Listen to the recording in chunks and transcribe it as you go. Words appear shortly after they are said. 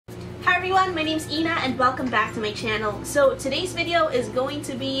Hi everyone, my name's Ina and welcome back to my channel. So today's video is going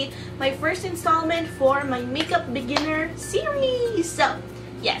to be my first installment for my Makeup Beginner Series. So,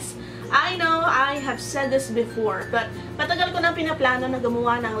 yes, I know I have said this before, but matagal ko na pinaplano na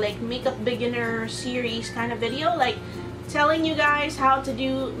gumawa ng like Makeup Beginner Series kind of video, like telling you guys how to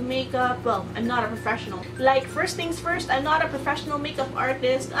do makeup. Well, I'm not a professional. Like, first things first, I'm not a professional makeup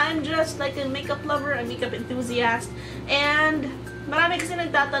artist. I'm just like a makeup lover, a makeup enthusiast. And marami kasi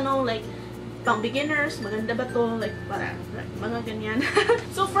nagtatanong like, pang beginners, maganda ba to? Like, para, mga ganyan.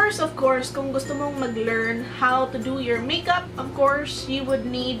 So first, of course, kung gusto mong mag-learn how to do your makeup, of course, you would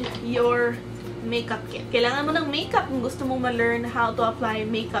need your makeup kit. Kailangan mo ng makeup kung gusto mong ma-learn how to apply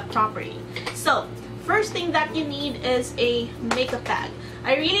makeup properly. So, first thing that you need is a makeup bag.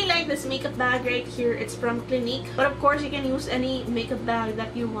 I really like this makeup bag right here. It's from Clinique. But of course, you can use any makeup bag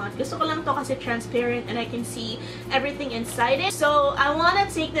that you want. Gusto ko lang to kasi transparent and I can see everything inside it. So, I want to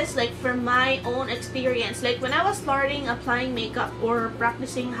take this like from my own experience. Like, when I was starting applying makeup or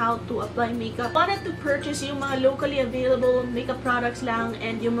practicing how to apply makeup, I wanted to purchase yung mga locally available makeup products lang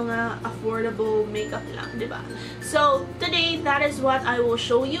and yung mga affordable makeup lang, diba? So, today, that is what I will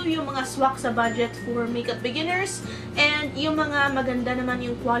show you. Yung mga swak sa budget for makeup beginners and yung mga maganda naman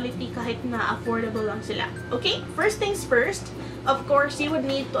yung quality kahit na affordable lang sila. Okay? First things first, of course, you would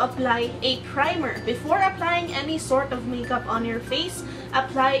need to apply a primer. Before applying any sort of makeup on your face,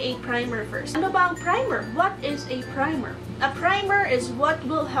 apply a primer first. Ano ba ang primer? What is a primer? A primer is what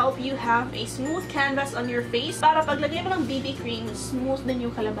will help you have a smooth canvas on your face para paglagay mo ng BB cream, smooth din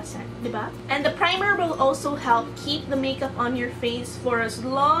yung kalabasan, di ba? And the primer will also help keep the makeup on your face for as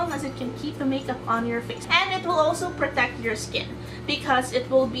long as it can keep the makeup on your face. And it will also protect your skin because it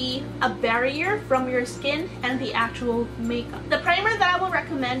will be a barrier from your skin and the actual makeup. The primer that I will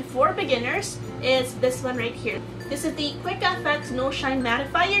recommend for beginners is this one right here. This is the Quick FX No Shine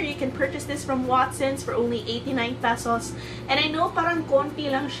Mattifyer. You can purchase this from Watson's for only 89 pesos. And I know parang konti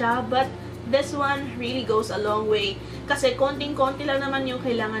lang siya, but this one really goes a long way. Kasi konting-konti lang naman yung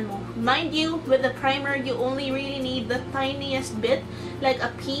kailangan mo. Mind you, with the primer, you only really need the tiniest bit. Like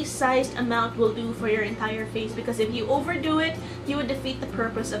a pea-sized amount will do for your entire face. Because if you overdo it, you would defeat the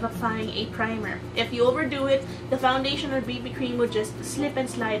purpose of applying a primer. If you overdo it, the foundation or BB cream would just slip and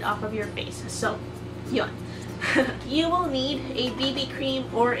slide off of your face. So, yun. You will need a BB cream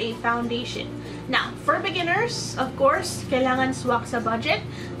or a foundation. Now, for beginners, of course, kailangan swak sa budget.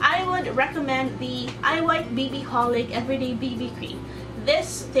 I would recommend the iWhite BbHolic Everyday BB Cream.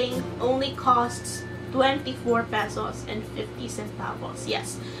 This thing only costs 24 pesos and 50 centavos.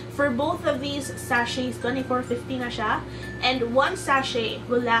 Yes, for both of these sachets, 24.50 na siya. And one sachet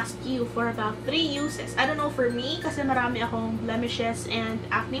will last you for about 3 uses. I don't know for me, kasi marami akong blemishes and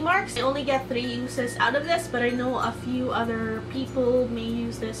acne marks. I only get 3 uses out of this, but I know a few other people may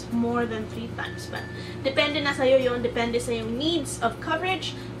use this more than 3 times. But depende na sa'yo yun, depende sa yung needs of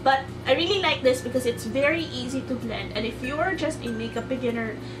coverage. But I really like this because it's very easy to blend. And if you're just a makeup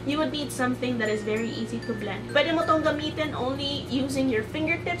beginner, you would need something that is very easy to blend. Pwede mo tong gamitin only using your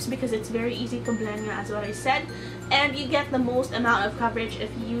fingertips because it's very easy to blend nga, as what I said. And you get the most amount of coverage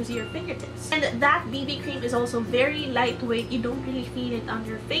if you use your fingertips. And that BB cream is also very lightweight. You don't really feel it on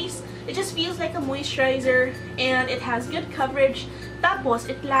your face. It just feels like a moisturizer and it has good coverage. Tapos,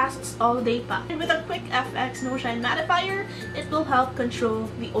 it lasts all day pa. And with a Quick FX No Shine Mattifier, it will help control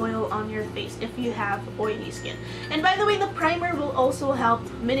the oil on your face if you have oily skin. And by the way, the primer will also help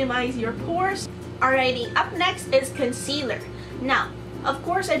minimize your pores. Alrighty, up next is concealer. Now, of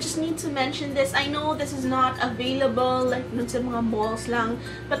course, I just need to mention this. I know this is not available like sa mga malls lang,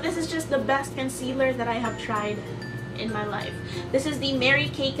 but this is just the best concealer that I have tried in my life. This is the Mary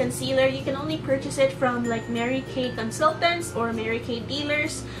Kay concealer. You can only purchase it from like Mary Kay consultants or Mary Kay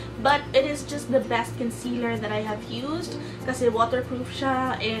dealers, but it is just the best concealer that I have used kasi waterproof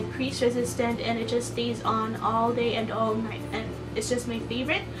siya and crease resistant and it just stays on all day and all night. And it's just my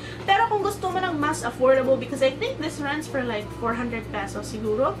favorite. Pero kung gusto mo ng mas affordable, because I think this runs for like 400 pesos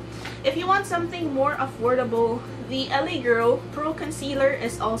siguro. If you want something more affordable, the LA Girl Pro Concealer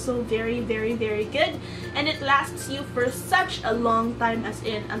is also very good. And it lasts you for such a long time, as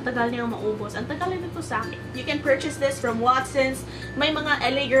in, ang tagal niyang maubos. Ang tagal nito sa akin. You can purchase this from Watson's. May mga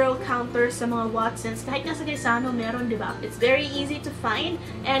LA Girl counters sa mga Watson's. Kahit nga sa Gaisano, meron, diba? It's very easy to find,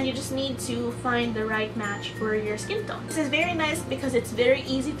 and you just need to find the right match for your skin tone. This is very nice this because it's very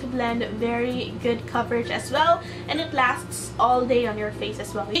easy to blend, very good coverage as well, and it lasts all day on your face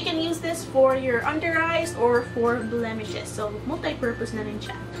as well. You can use this for your under eyes or for blemishes, so multi-purpose na rin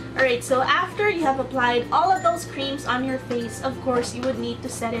siya. Alright, so after you have applied all of those creams on your face, of course, you would need to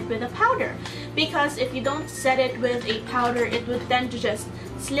set it with a powder. Because if you don't set it with a powder, it would tend to just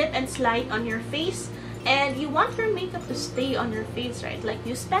slip and slide on your face. And you want your makeup to stay on your face, right? Like,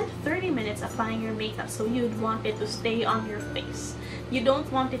 you spent 30 minutes applying your makeup, so you'd want it to stay on your face. You don't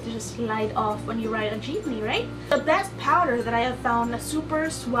want it to just slide off when you ride a jeepney, right? The best powder that I have found na super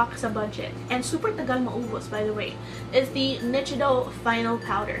swak sa budget, and super tagal maubos, by the way, is the Nichido Final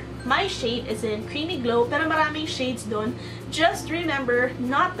Powder. My shade is in Creamy Glow, pero maraming shades dun. Just remember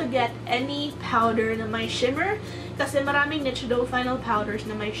not to get any powder na may shimmer, kasi maraming Nichido Final Powders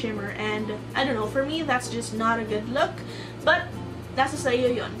na may shimmer, and I don't know, for me, that's just not a good look. But, nasa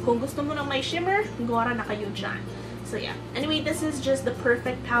sa'yo yun. Kung gusto mo ng may shimmer, gora na kayo dyan. So yeah, anyway, this is just the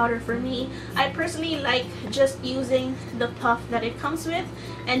perfect powder for me. I personally like just using the puff that it comes with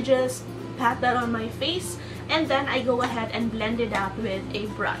and just pat that on my face, and then I go ahead and blend it out with a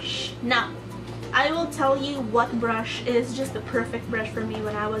brush. Now, I will tell you what brush is just the perfect brush for me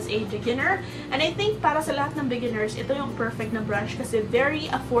when I was a beginner, and I think para sa lahat ng beginners, ito yung perfect na brush kasi very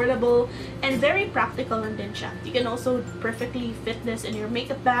affordable and very practical lang din siya. You can also perfectly fit this in your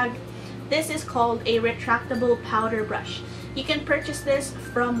makeup bag. This is called a retractable powder brush. You can purchase this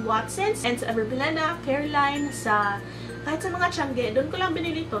from Watsons and sa Maybelline, Philline, kahit sa mga Tiangge. Doon ko lang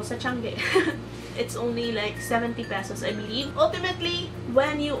binili to sa Tiangge. It's only like 70 pesos, I believe. Ultimately,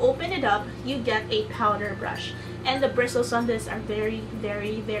 when you open it up, you get a powder brush. And the bristles on this are very,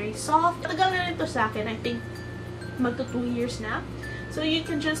 very, very soft. Tagal na rin to sa akin. I think magto 2 years na. So you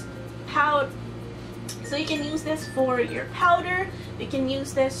can just pout. So you can use this for your powder. You can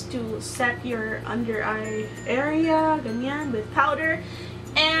use this to set your under eye area, ganyan, with powder.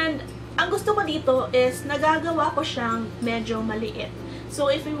 And ang gusto ko dito is nagagawa ko siyang medyo maliit. So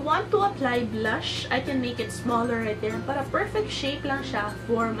if you want to apply blush, I can make it smaller right there. Para perfect shape lang siya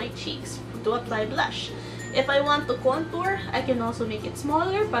for my cheeks to apply blush. If I want to contour, I can also make it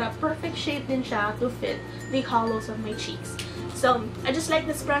smaller. Para perfect shape din siya to fit the hollows of my cheeks. So, I just like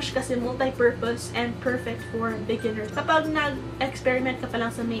this brush kasi multi-purpose and perfect for beginners. Kapag nag-experiment ka pa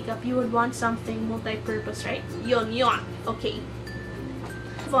lang sa makeup, you would want something multi-purpose, right? Yon. Okay.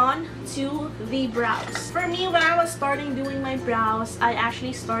 Move on to the brows. For me, when I was starting doing my brows, I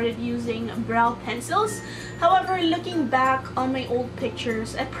actually started using brow pencils. However, looking back on my old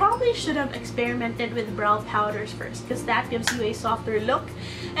pictures, I probably should have experimented with brow powders first because that gives you a softer look.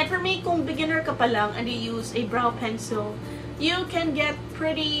 And for me, kung beginner ka pa lang and you use a brow pencil, you can get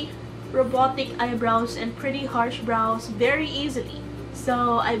pretty robotic eyebrows and pretty harsh brows very easily.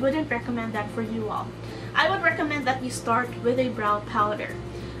 So I wouldn't recommend that for you all. I would recommend that you start with a brow powder.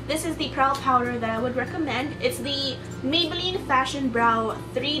 This is the brow powder that I would recommend. It's the Maybelline Fashion Brow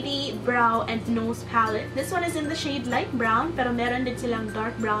 3D Brow and Nose Palette. This one is in the shade light brown, pero meron din silang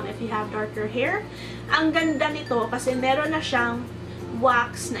dark brown if you have darker hair. Ang ganda nito kasi meron na siyang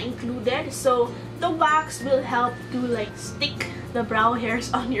wax na included. So the wax will help to like stick the brow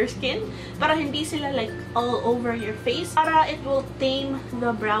hairs on your skin para hindi sila like all over your face. Para it will tame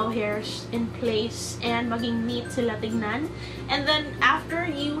the brow hairs in place and maging neat sila tignan. And then after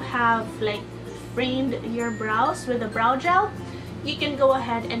you have like framed your brows with a brow gel, you can go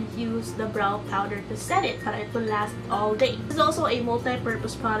ahead and use the brow powder to set it para it will last all day. This is also a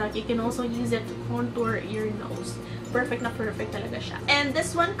multi-purpose product. You can also use it to contour your nose. Perfect na perfect talaga siya. And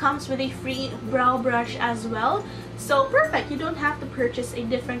this one comes with a free brow brush as well. So perfect, you don't have to purchase a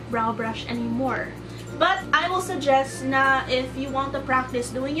different brow brush anymore. But I will suggest na if you want to practice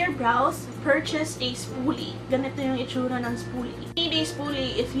doing your brows, purchase a spoolie. Ganito yung itsura ng spoolie. You need a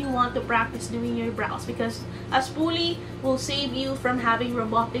spoolie if you want to practice doing your brows because a spoolie will save you from having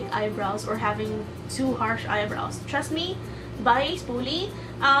robotic eyebrows or having too harsh eyebrows. Trust me, buy a spoolie.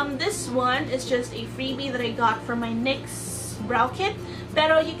 This one is just a freebie that I got from my NYX brow kit.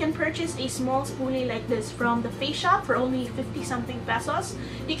 Pero you can purchase a small spoolie like this from the Face Shop for only 50 something pesos.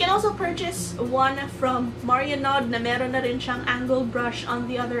 You can also purchase one from Marionod na meron na rin siyang angle brush on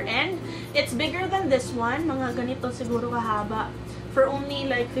the other end. It's bigger than this one. Mga ganito siguro kahaba. For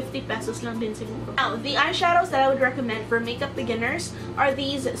only like 50 pesos lang din siguro. Now, the eyeshadows that I would recommend for makeup beginners are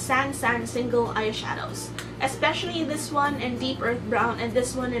these San Single Eyeshadows. Especially this one in Deep Earth Brown and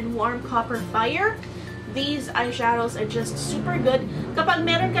this one in Warm Copper Fire. These eyeshadows are just super good. Kapag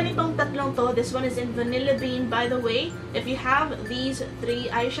meron ka nitong tatlong to, this one is in Vanilla Bean, by the way. If you have these 3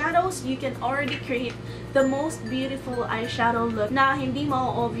 eyeshadows, you can already create the most beautiful eyeshadow look na hindi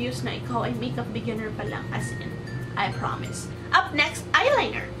mo obvious na ikaw ay makeup beginner pa lang, as in, I promise. Up next,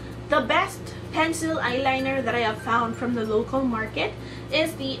 eyeliner. The best pencil eyeliner that I have found from the local market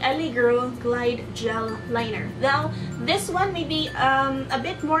is the Girl Glide Gel Liner. Now, this one may be a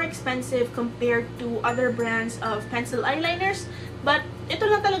bit more expensive compared to other brands of pencil eyeliners, but ito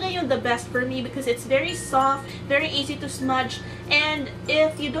lang talaga yung the best for me because it's very soft, very easy to smudge, and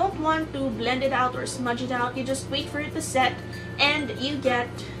if you don't want to blend it out or smudge it out, you just wait for it to set and you get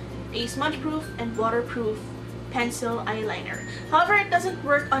a smudge-proof and waterproof pencil eyeliner. However, it doesn't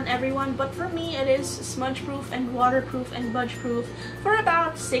work on everyone, but for me, it is smudge-proof and waterproof and budge-proof for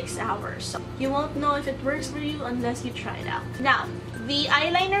about 6 hours. So you won't know if it works for you unless you try it out. Now, the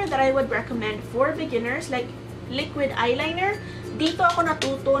eyeliner that I would recommend for beginners, like liquid eyeliner, dito ako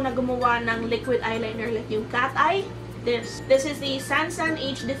natuto na gumawa ng liquid eyeliner like yung cat eye. This is the San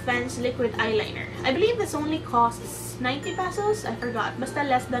Age Defense Liquid Eyeliner. I believe this only costs 90 pesos? I forgot. Basta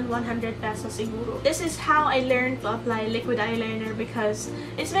less than 100 pesos siguro. This is how I learned to apply liquid eyeliner because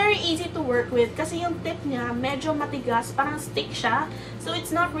it's very easy to work with kasi yung tip niya medyo matigas, parang stick siya. So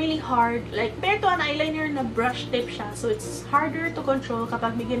it's not really hard. Like, compared to an eyeliner na brush tip siya. So it's harder to control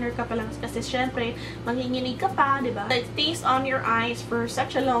kapag beginner ka pa lang kasi syempre, manginginig ka pa, diba? It stays on your eyes for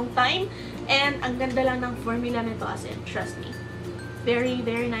such a long time and ang ganda lang ng formula nito as in, trust me. Very,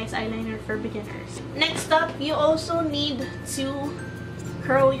 very nice eyeliner for beginners. Next up, you also need to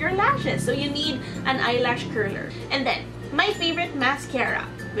curl your lashes. So you need an eyelash curler. And then, my favorite mascara,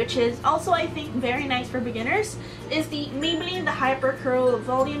 which is also, I think, very nice for beginners, is the Maybelline the Hypercurl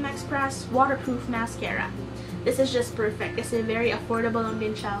Volume Express Waterproof Mascara. This is just perfect kasi very affordable lang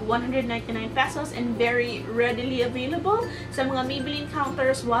din siya. 199 pesos and very readily available sa mga Maybelline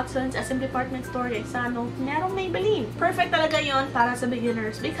counters, Watsons, SM Department Store, Exano, merong Maybelline. Perfect talaga yon para sa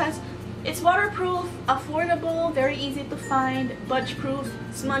beginners because it's waterproof, affordable, very easy to find, budge-proof,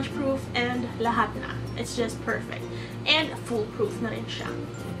 smudge-proof, and lahat na. It's just perfect. And foolproof na rin siya.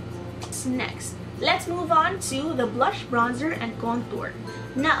 Next, let's move on to the blush, bronzer, and contour.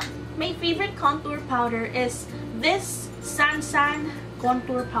 Now, my favorite contour powder is this San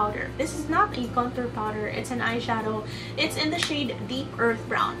contour powder. This is not a contour powder, it's an eyeshadow. It's in the shade Deep Earth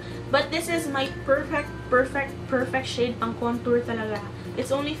Brown. But this is my perfect shade pang contour talaga.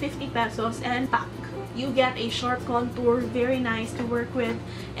 It's only 50 pesos and pack. You get a sharp contour, very nice to work with,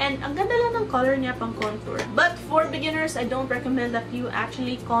 and ang ganda lang ng color niya pang contour. But for beginners, I don't recommend that you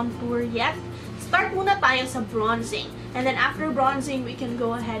actually contour yet. Start muna tayo sa bronzing, and then after bronzing, we can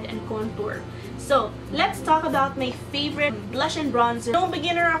go ahead and contour. So, let's talk about my favorite blush and bronzer. Kung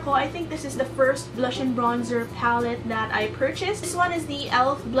beginner ako, I think this is the first blush and bronzer palette that I purchased. This one is the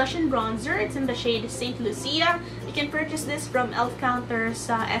e.l.f. Blush and Bronzer. It's in the shade St. Lucia. You can purchase this from e.l.f. counters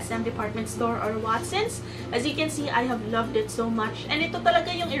sa SM Department Store or Watsons. As you can see, I have loved it so much. And ito talaga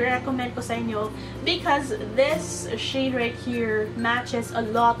yung i-recommend ko sa inyo because this shade right here matches a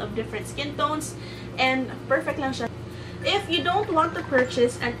lot of different skin tones and perfect lang siya. If you don't want to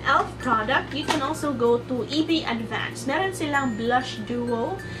purchase an e.l.f. product, you can also go to EB Advanced. Meron silang blush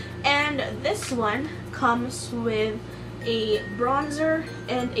duo, and this one comes with a bronzer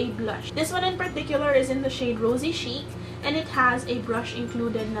and a blush. This one in particular is in the shade Rosy Chic, and it has a brush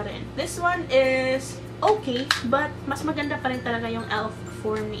included na rin. This one is okay, but mas maganda pa rin talaga yung e.l.f.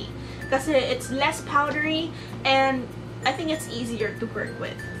 for me. Kasi it's less powdery, and I think it's easier to work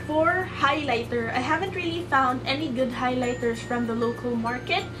with. For highlighter, I haven't really found any good highlighters from the local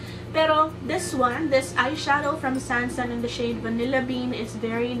market. Pero this one, this eyeshadow from Sansan in the shade Vanilla Bean is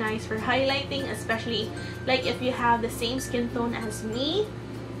very nice for highlighting, especially like if you have the same skin tone as me.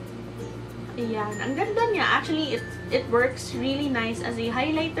 Ayan, ang ganda niya. Actually, it works really nice as a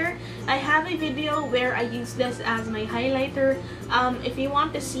highlighter. I have a video where I use this as my highlighter. If you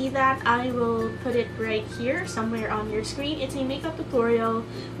want to see that, I will put it right here, somewhere on your screen. It's a makeup tutorial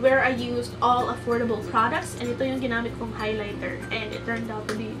where I used all affordable products, and ito yung ginamit kong highlighter, and it turned out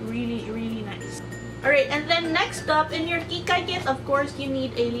to be really, really nice. Alright, and then next up, in your Kikay kit, of course, you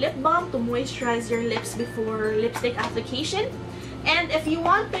need a lip balm to moisturize your lips before lipstick application. And if you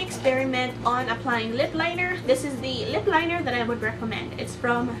want to experiment on applying lip liner, this is the lip liner that I would recommend. It's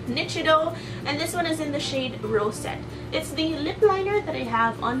from Nichido, and this one is in the shade Rosette. It's the lip liner that I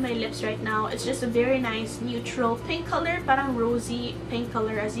have on my lips right now. It's just a very nice neutral pink color, parang rosy pink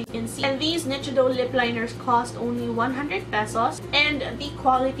color as you can see. And these Nichido lip liners cost only 100 pesos, and the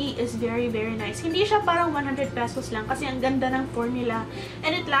quality is very, very nice. Hindi siya parang 100 pesos lang kasi ang ganda ng formula,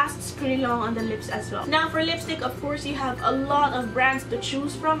 and it lasts pretty long on the lips as well. Now for lipstick, of course, you have a lot of of brands to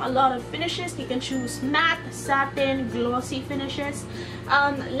choose from, a lot of finishes. You can choose matte, satin, glossy finishes.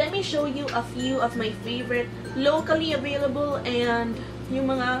 Let me show you a few of my favorite locally available and yung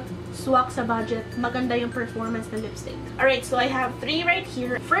mga swak sa budget, maganda yung performance ng lipstick. Alright, so I have 3 right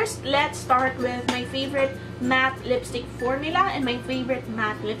here. First, let's start with my favorite matte lipstick formula and my favorite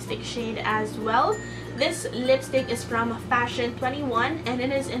matte lipstick shade as well. This lipstick is from Fashion 21 and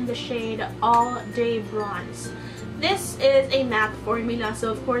it is in the shade All Day Bronze. This is a matte formula,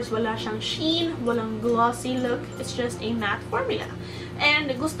 so of course wala siyang sheen, walang glossy look, it's just a matte formula. And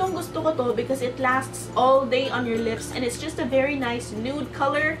gustong gusto ko to because it lasts all day on your lips and it's just a very nice nude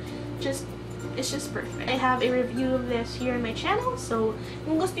color. It's just perfect. I have a review of this here on my channel, so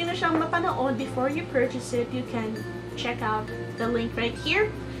kung gusto nyo siyang mapanood before you purchase it, you can check out the link right here.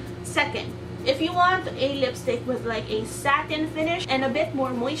 Second, if you want a lipstick with like a satin finish and a bit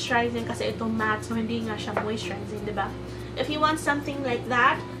more moisturizing kasi ito matte, so hindi nga siya moisturizing, diba? If you want something like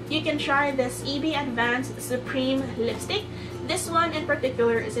that, you can try this EB Advanced Supreme lipstick. This one in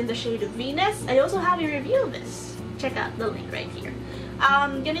particular is in the shade of Venus. I also have a review of this. Check out the link right here.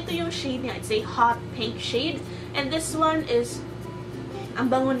 Ganito yung shade niya. It's a hot pink shade. And this one is, ang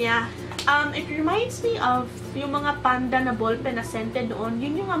bango niya. It reminds me of yung mga panda na ballpen na scented noon.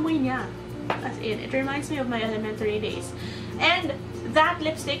 Yun yung amoy niya. As in, it reminds me of my elementary days. And that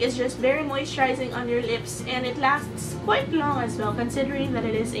lipstick is just very moisturizing on your lips. And it lasts quite long as well, considering that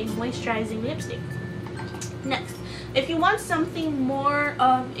it is a moisturizing lipstick. Next, if you want something more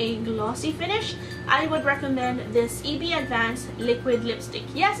of a glossy finish, I would recommend this EB Advanced Liquid Lipstick.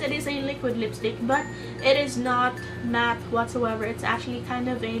 Yes, it is a liquid lipstick, but it is not matte whatsoever. It's actually kind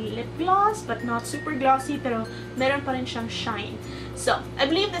of a lip gloss, but not super glossy, pero meron pa rin siyang shine. So, I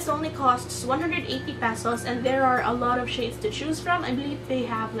believe this only costs 180 pesos, and there are a lot of shades to choose from. I believe they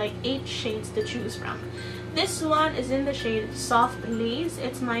have like 8 shades to choose from. This one is in the shade Soft Lace.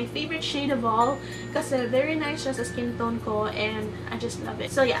 It's my favorite shade of all kasi very nice siya sa skin tone ko and I just love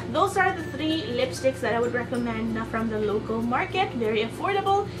it. So yeah, those are the 3 lipsticks that I would recommend na from the local market. Very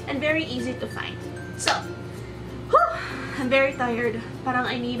affordable and very easy to find. So, I'm very tired. Parang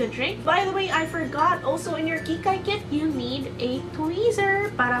I need a drink. By the way, I forgot, also in your Kikay kit, you need a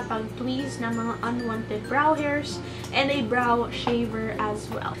tweezer para pag-tweeze ng mga unwanted brow hairs and a brow shaver as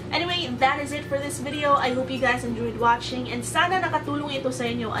well. Anyway, that is it for this video. I hope you guys enjoyed watching and sana nakatulong ito sa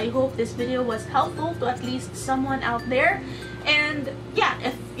inyo. I hope this video was helpful to at least someone out there. And yeah,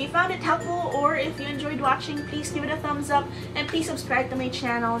 if you found it helpful or if you enjoyed watching, please give it a thumbs up and please subscribe to my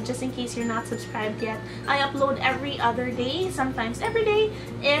channel just in case you're not subscribed yet. I upload every other day, sometimes every day,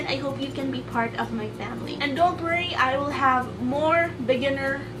 and I hope you can be part of my family. And don't worry, I will have more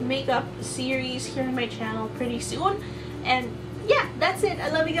beginner makeup series here on my channel pretty soon. And yeah, that's it.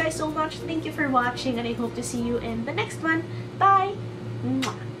 I love you guys so much. Thank you for watching and I hope to see you in the next one. Bye!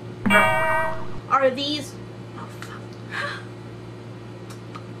 Are these...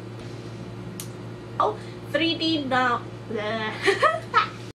 Oh, 3D now.